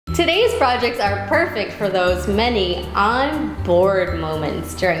Today's projects are perfect for those many I'm bored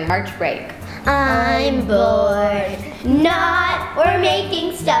moments during March break. I'm bored. Not, we're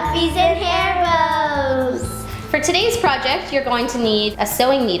making stuffies and hair bows. For today's project, you're going to need a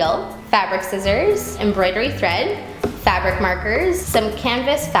sewing needle, fabric scissors, embroidery thread, fabric markers, some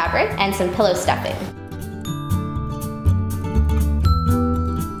canvas fabric, and some pillow stuffing.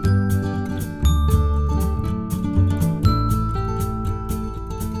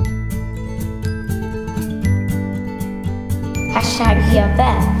 Hashtag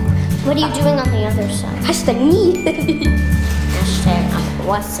BFF. What are you doing on the other side? Hashtag me. Hashtag I'm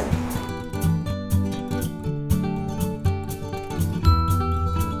awesome.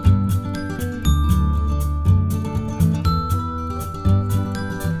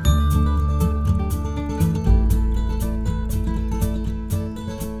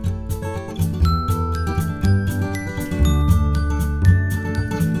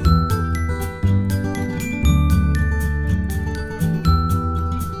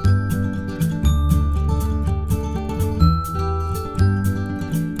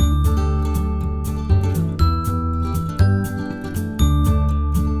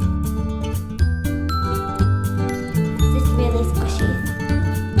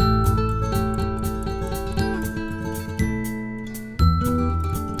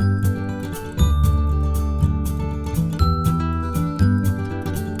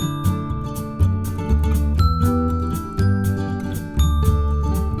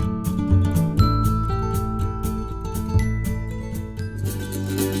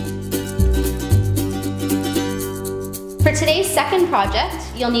 For today's second project,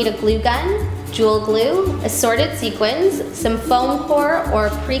 you'll need a glue gun, jewel glue, assorted sequins, some foam core or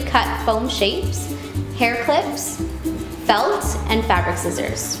pre-cut foam shapes, hair clips, felt, and fabric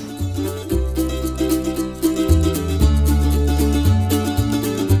scissors.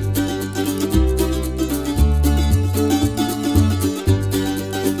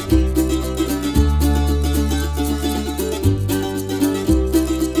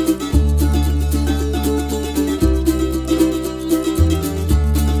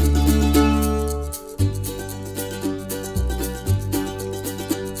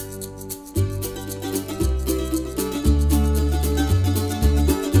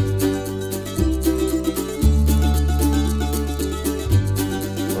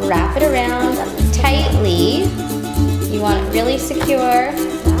 Wrap it around tightly. You want it really secure.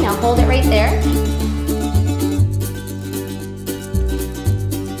 Now hold it right there.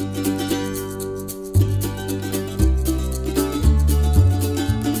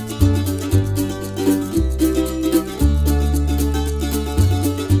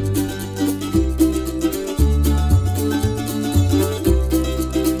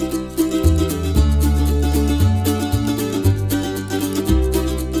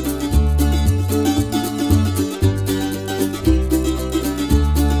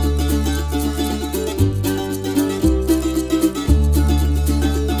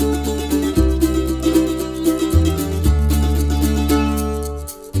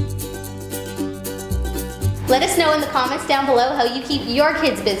 Let us know in the comments down below how you keep your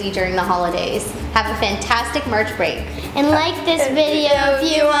kids busy during the holidays. Have a fantastic March break. And like this video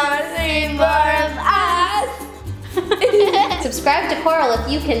if you want to see more of us. Subscribe to Coral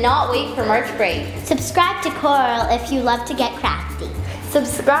if you cannot wait for March break. Subscribe to Coral if you love to get crafty.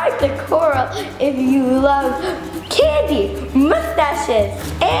 Subscribe to Coral if you love candy, mustaches,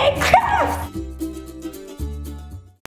 and